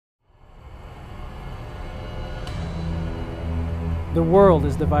The world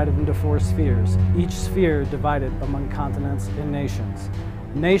is divided into four spheres, each sphere divided among continents and nations.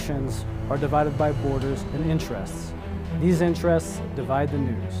 Nations are divided by borders and interests. These interests divide the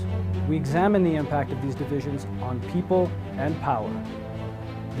news. We examine the impact of these divisions on people and power.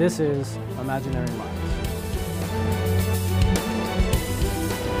 This is Imaginary Minds.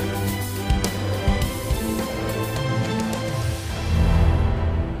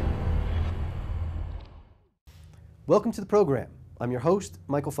 Welcome to the program. I'm your host,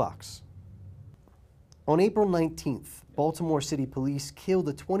 Michael Fox. On April 19th, Baltimore City Police killed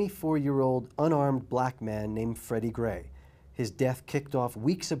a 24-year-old unarmed black man named Freddie Gray. His death kicked off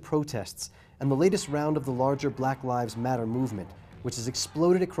weeks of protests and the latest round of the larger Black Lives Matter movement, which has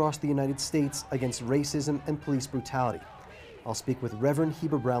exploded across the United States against racism and police brutality. I'll speak with Reverend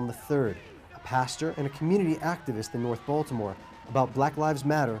Heber Brown III, a pastor and a community activist in North Baltimore, about Black Lives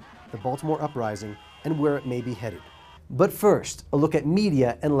Matter, the Baltimore Uprising, and where it may be headed. But first, a look at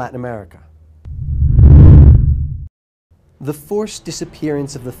media and Latin America. The forced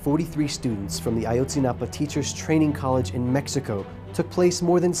disappearance of the 43 students from the Ayotzinapa Teachers Training College in Mexico took place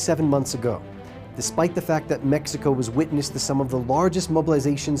more than 7 months ago. Despite the fact that Mexico was witness to some of the largest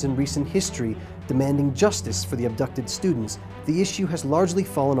mobilizations in recent history demanding justice for the abducted students, the issue has largely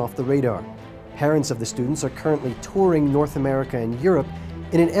fallen off the radar. Parents of the students are currently touring North America and Europe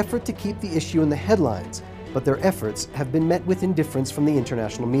in an effort to keep the issue in the headlines, but their efforts have been met with indifference from the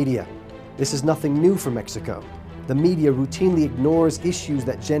international media. This is nothing new for Mexico. The media routinely ignores issues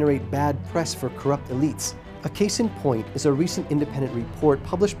that generate bad press for corrupt elites. A case in point is a recent independent report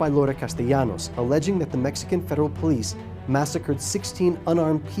published by Laura Castellanos alleging that the Mexican Federal Police massacred 16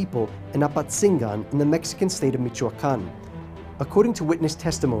 unarmed people in Apatzingan in the Mexican state of Michoacán. According to witness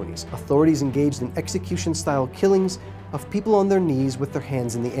testimonies, authorities engaged in execution-style killings of people on their knees with their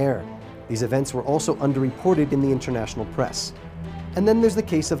hands in the air. These events were also underreported in the international press. And then there's the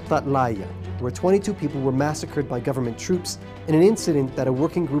case of Tlatlaya, where 22 people were massacred by government troops in an incident that a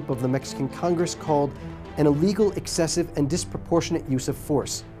working group of the Mexican Congress called an illegal, excessive, and disproportionate use of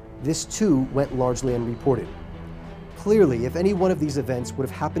force. This too went largely unreported. Clearly, if any one of these events would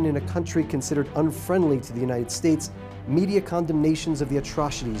have happened in a country considered unfriendly to the United States, media condemnations of the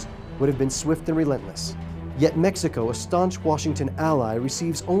atrocities would have been swift and relentless. Yet Mexico, a staunch Washington ally,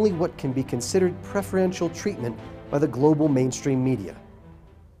 receives only what can be considered preferential treatment by the global mainstream media.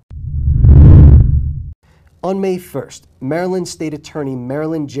 On May 1st, Maryland State Attorney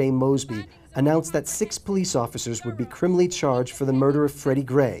Marilyn J. Mosby announced that 6 police officers would be criminally charged for the murder of Freddy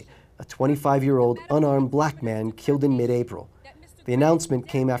Gray, a 25-year-old unarmed black man killed in mid-April. The announcement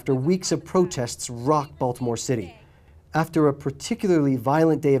came after weeks of protests rocked Baltimore City. After a particularly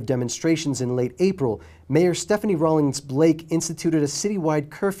violent day of demonstrations in late April, Mayor Stephanie Rawlings Blake instituted a citywide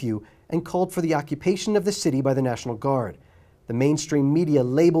curfew and called for the occupation of the city by the National Guard. The mainstream media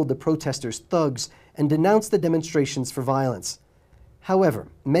labeled the protesters thugs and denounced the demonstrations for violence. However,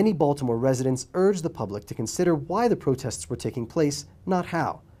 many Baltimore residents urged the public to consider why the protests were taking place, not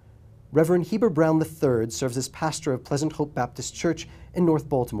how. Reverend Heber Brown III serves as pastor of Pleasant Hope Baptist Church in North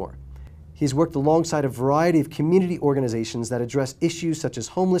Baltimore. He's worked alongside a variety of community organizations that address issues such as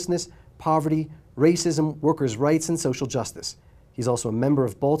homelessness, poverty, racism, workers' rights, and social justice. He's also a member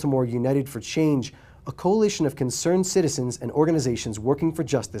of Baltimore United for Change, a coalition of concerned citizens and organizations working for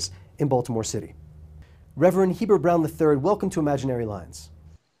justice in Baltimore City. Reverend Heber Brown III, welcome to Imaginary Lines.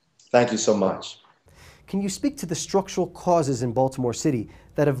 Thank you so much. Can you speak to the structural causes in Baltimore City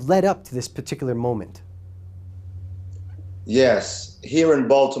that have led up to this particular moment? Yes, here in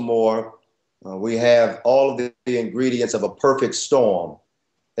Baltimore, we have all of the ingredients of a perfect storm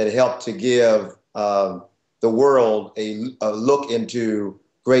that helped to give the world a look into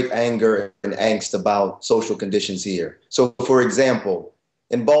great anger and angst about social conditions here. So, for example,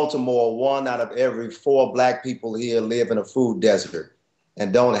 in Baltimore, 1 out of every 4 Black people here live in a food desert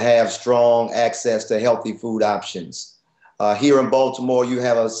and don't have strong access to healthy food options. Here in Baltimore, you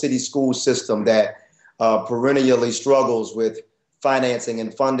have a city school system that perennially struggles with financing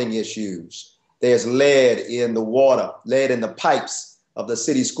and funding issues. There's lead in the water, lead in the pipes of the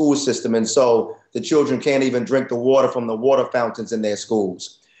city school system, and so the children can't even drink the water from the water fountains in their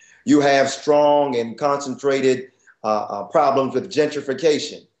schools. You have strong and concentrated problems with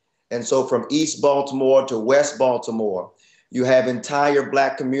gentrification. And so from East Baltimore to West Baltimore, you have entire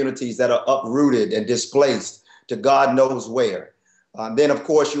Black communities that are uprooted and displaced to God knows where. Then, of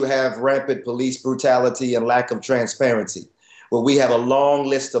course, you have rampant police brutality and lack of transparency, where we have a long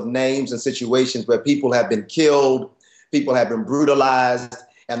list of names and situations where people have been killed, people have been brutalized,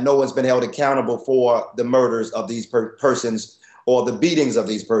 and no one's been held accountable for the murders of these persons or the beatings of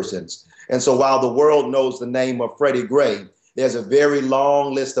these persons. And so while the world knows the name of Freddy Gray, there's a very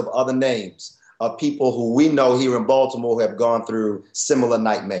long list of other names of people who we know here in Baltimore who have gone through similar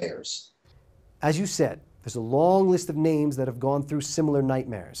nightmares. As you said, there's a long list of names that have gone through similar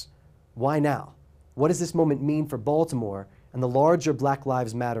nightmares. Why now? What does this moment mean for Baltimore and the larger Black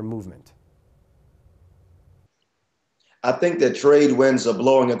Lives Matter movement? I think that trade winds are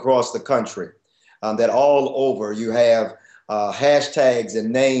blowing across the country, that all over you have hashtags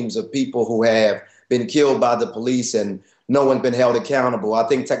and names of people who have been killed by the police and no one's been held accountable. I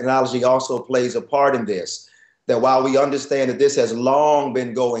think technology also plays a part in this, that while we understand that this has long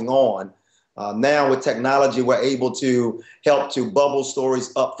been going on, now with technology, we're able to help to bubble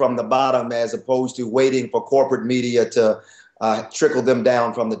stories up from the bottom as opposed to waiting for corporate media to trickle them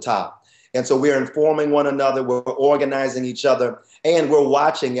down from the top. And so we're informing one another, we're organizing each other, and we're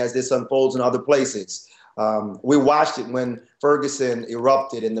watching as this unfolds in other places. We watched it when Ferguson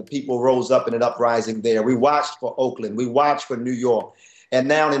erupted and the people rose up in an uprising there. We watched for Oakland, we watched for New York, and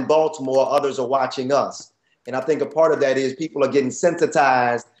now in Baltimore, others are watching us. And I think a part of that is people are getting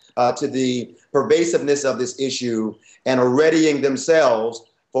sensitized to the pervasiveness of this issue and are readying themselves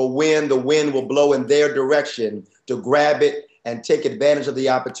for when the wind will blow in their direction to grab it and take advantage of the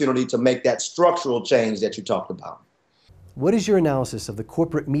opportunity to make that structural change that you talked about. What is your analysis of the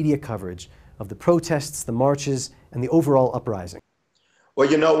corporate media coverage of the protests, the marches, and the overall uprising?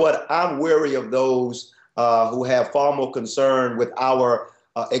 Well, you know what? I'm wary of those who have far more concern with our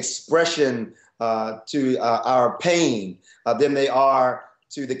expression to our pain than they are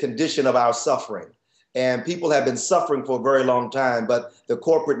to the condition of our suffering. And people have been suffering for a very long time, but the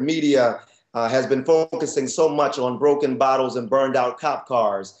corporate media has been focusing so much on broken bottles and burned out cop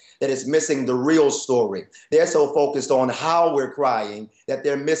cars that it's missing the real story. They're so focused on how we're crying that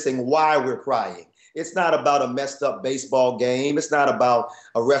they're missing why we're crying. It's not about a messed up baseball game. It's not about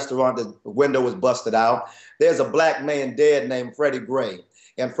a restaurant that the window was busted out. There's a black man dead named Freddie Gray.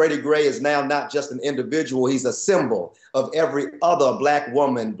 And Freddy Gray is now not just an individual, he's a symbol of every other black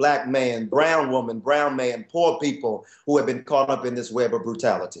woman, black man, brown woman, brown man, poor people who have been caught up in this web of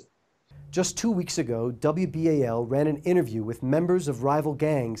brutality. Just 2 weeks ago, WBAL ran an interview with members of rival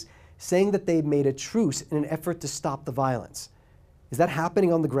gangs saying that they'd made a truce in an effort to stop the violence. Is that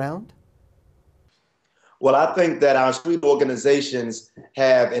happening on the ground? Well, I think that our street organizations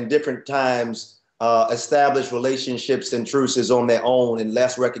have in different times established relationships and truces on their own in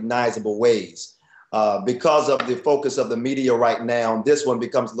less recognizable ways. Because of the focus of the media right now, this one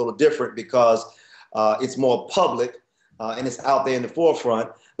becomes a little different because it's more public and it's out there in the forefront,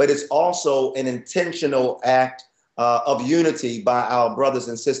 but it's also an intentional act of unity by our brothers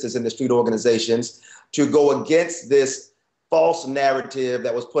and sisters in the street organizations to go against this false narrative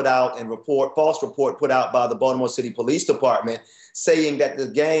that was put out and false report put out by the Baltimore City Police Department saying that the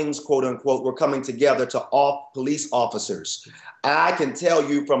gangs, quote unquote, were coming together to off police officers. I can tell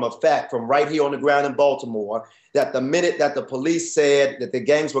you from a fact from right here on the ground in Baltimore that the minute that the police said that the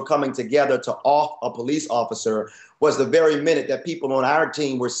gangs were coming together to off a police officer was the very minute that people on our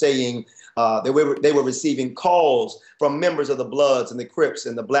team were saying they were receiving calls from members of the Bloods and the Crips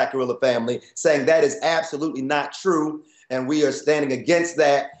and the Black Guerrilla family saying that is absolutely not true. And we are standing against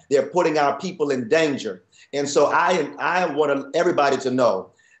that. They're putting our people in danger. And so I want everybody to know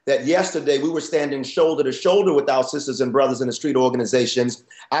that yesterday we were standing shoulder to shoulder with our sisters and brothers in the street organizations.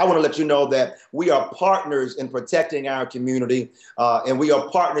 I want to let you know that we are partners in protecting our community, and we are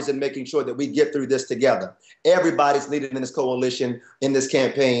partners in making sure that we get through this together. Everybody's needed in this coalition, in this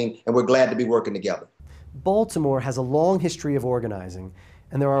campaign, and we're glad to be working together. Baltimore has a long history of organizing,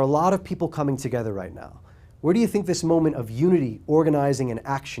 and there are a lot of people coming together right now. Where do you think this moment of unity, organizing, and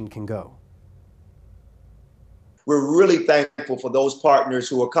action can go? We're really thankful for those partners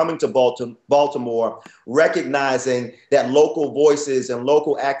who are coming to Baltimore, recognizing that local voices and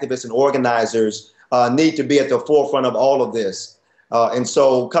local activists and organizers need to be at the forefront of all of this. And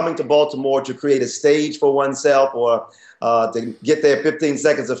so coming to Baltimore to create a stage for oneself or to get their 15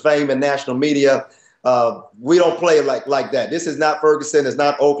 seconds of fame in national media, we don't play like that. This is not Ferguson, it's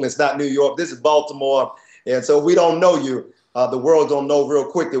not Oakland, it's not New York, this is Baltimore. And so we don't know you. The world don't know real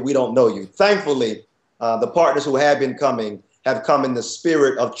quick that we don't know you. Thankfully, the partners who have been coming have come in the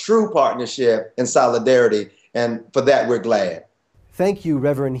spirit of true partnership and solidarity, and for that we're glad. Thank you,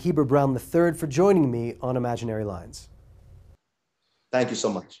 Reverend Heber Brown III, for joining me on Imaginary Lines. Thank you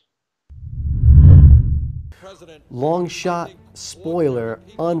so much. Long shot, spoiler,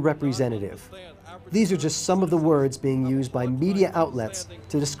 unrepresentative. These are just some of the words being used by media outlets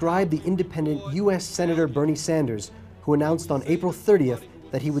to describe the independent U.S. Senator Bernie Sanders, who announced on April 30th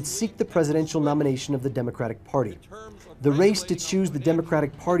that he would seek the presidential nomination of the Democratic Party. The race to choose the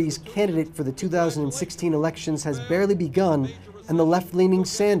Democratic Party's candidate for the 2016 elections has barely begun, and the left-leaning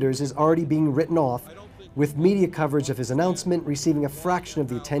Sanders is already being written off, with media coverage of his announcement receiving a fraction of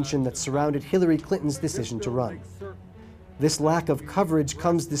the attention that surrounded Hillary Clinton's decision to run. This lack of coverage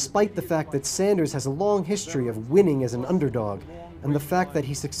comes despite the fact that Sanders has a long history of winning as an underdog, and the fact that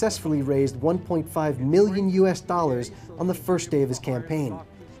he successfully raised $1.5 million on the first day of his campaign.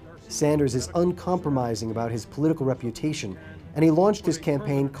 Sanders is uncompromising about his political reputation, and he launched his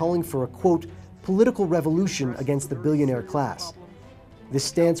campaign calling for a, quote, political revolution against the billionaire class. This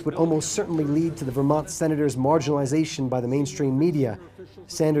stance would almost certainly lead to the Vermont senator's marginalization by the mainstream media.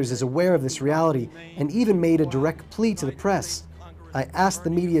 Sanders is aware of this reality and even made a direct plea to the press. "I asked the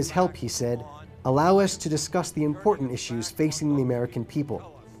media's help," he said. "Allow us to discuss the important issues facing the American people."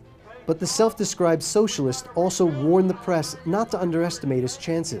 But the self-described socialist also warned the press not to underestimate his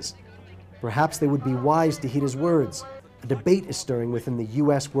chances. Perhaps they would be wise to heed his words. A debate is stirring within the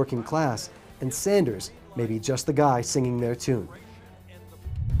U.S. working class, and Sanders may be just the guy singing their tune.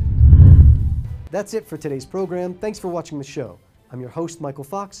 That's it for today's program. Thanks for watching the show. I'm your host, Michael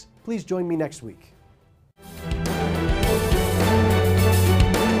Fox. Please join me next week.